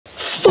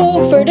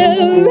fall for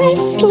the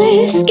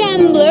restless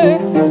gambler.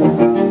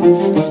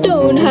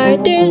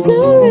 Stoneheart, there's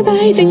no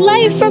reviving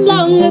life from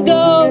long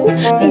ago.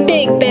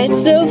 Big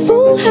bets, a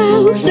full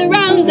house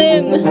surrounds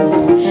him.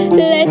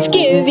 Let's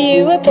give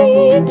you a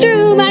peek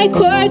through my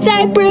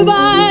quartite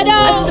bravado.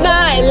 A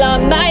smile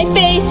on my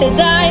face as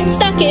I'm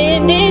stuck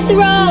in this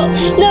role.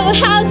 No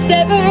house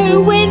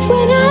ever wins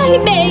when I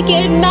make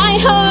it my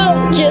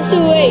home. Just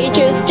a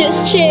waitress,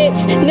 just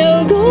chips,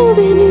 no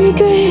golden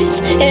regrets.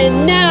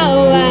 And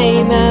now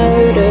I'm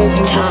out of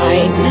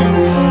time.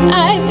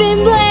 I've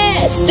been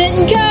blessed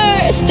and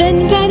cursed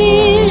and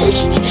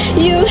punished.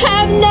 You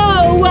have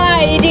no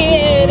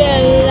idea the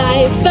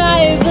life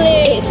I've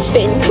lived. It's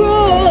been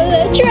cruel,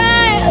 a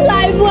trial,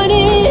 I've won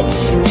it.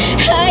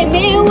 I'm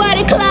in what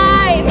a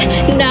climb.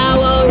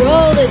 Now I'll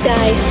roll the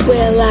dice.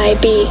 Will I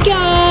be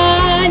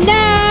gone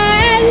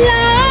at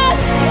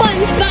last?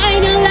 One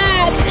final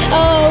act,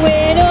 I'll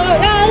win or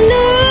I'll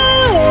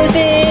lose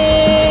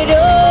it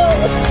all.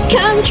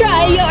 Come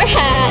try your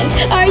hand,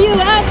 are you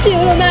up to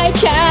my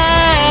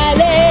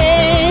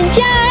challenge?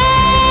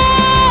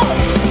 Oh,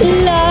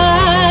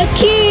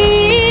 lucky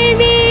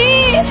me,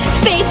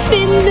 fate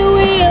spin the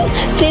wheel.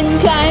 Didn't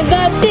climb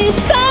up this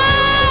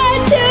far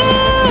to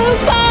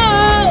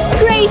fall.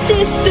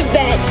 Greatest of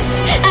bets,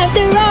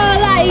 after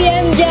all I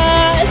am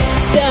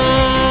just a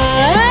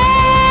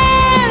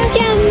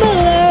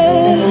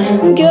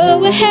gambler.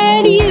 Go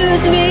ahead,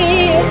 use me.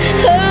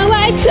 Oh,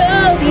 I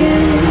told you,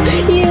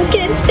 you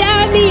can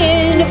stab me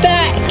in the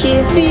back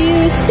if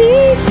you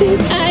see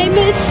fit. I'm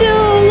a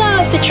tool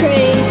of the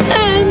trade,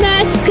 a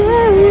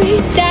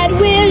masquerade that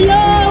will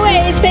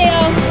always pay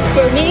off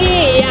for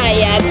me, I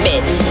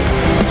admit.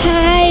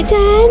 Hide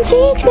and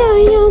seek, no,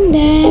 you'll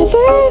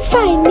never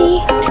find me.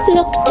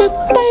 Looked up,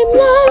 I'm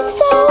lost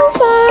so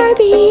far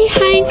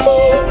behind.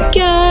 See,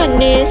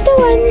 gone is the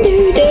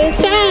wonder, the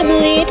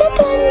family, the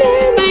plunder.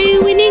 My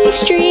winning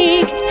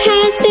streak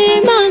has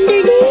them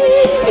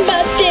underneath,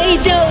 but they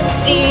don't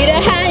see the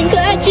hand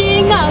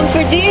clutching on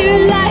for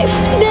dear life.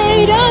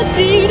 They don't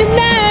see the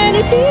man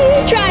as he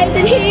tries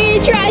and he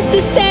tries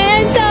to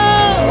stand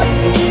tall.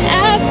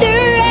 After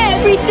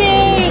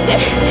everything,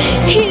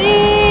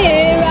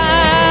 here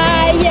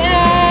I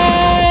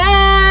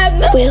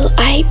am. Will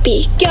I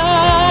be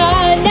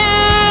gone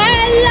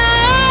at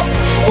last?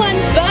 One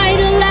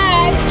final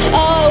act,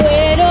 I'll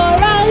win or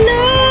I'll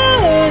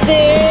lose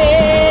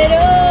it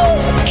all.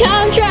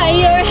 Come try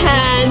your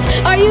hand,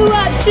 are you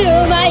up to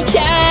my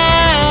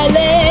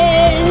challenge?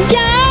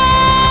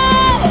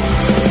 Oh,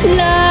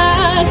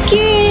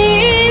 lucky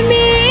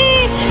me,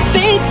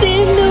 fate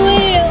spin the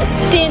wheel.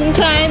 Didn't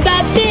climb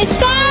up this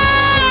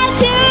far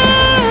to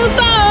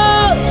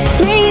fall.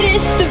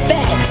 Greatest of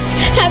bets,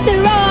 after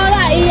all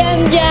I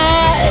am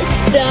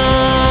just a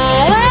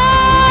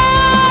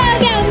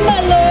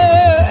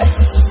gambler.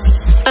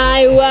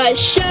 I was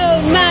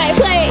shown my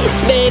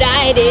place, but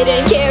I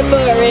didn't care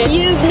for it.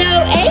 You've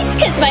no ace,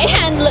 cause my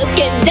hand's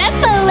looking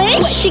devilish.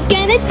 What you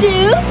gonna do?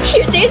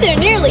 Your days are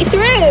nearly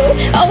through.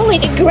 Only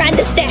the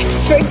grandest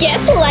acts for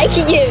guests like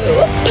you.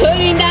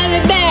 Putting down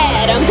the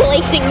bet, I'm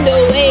placing the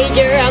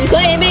wager, I'm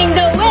claiming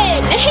the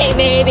win. Hey,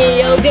 maybe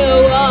you'll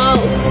go on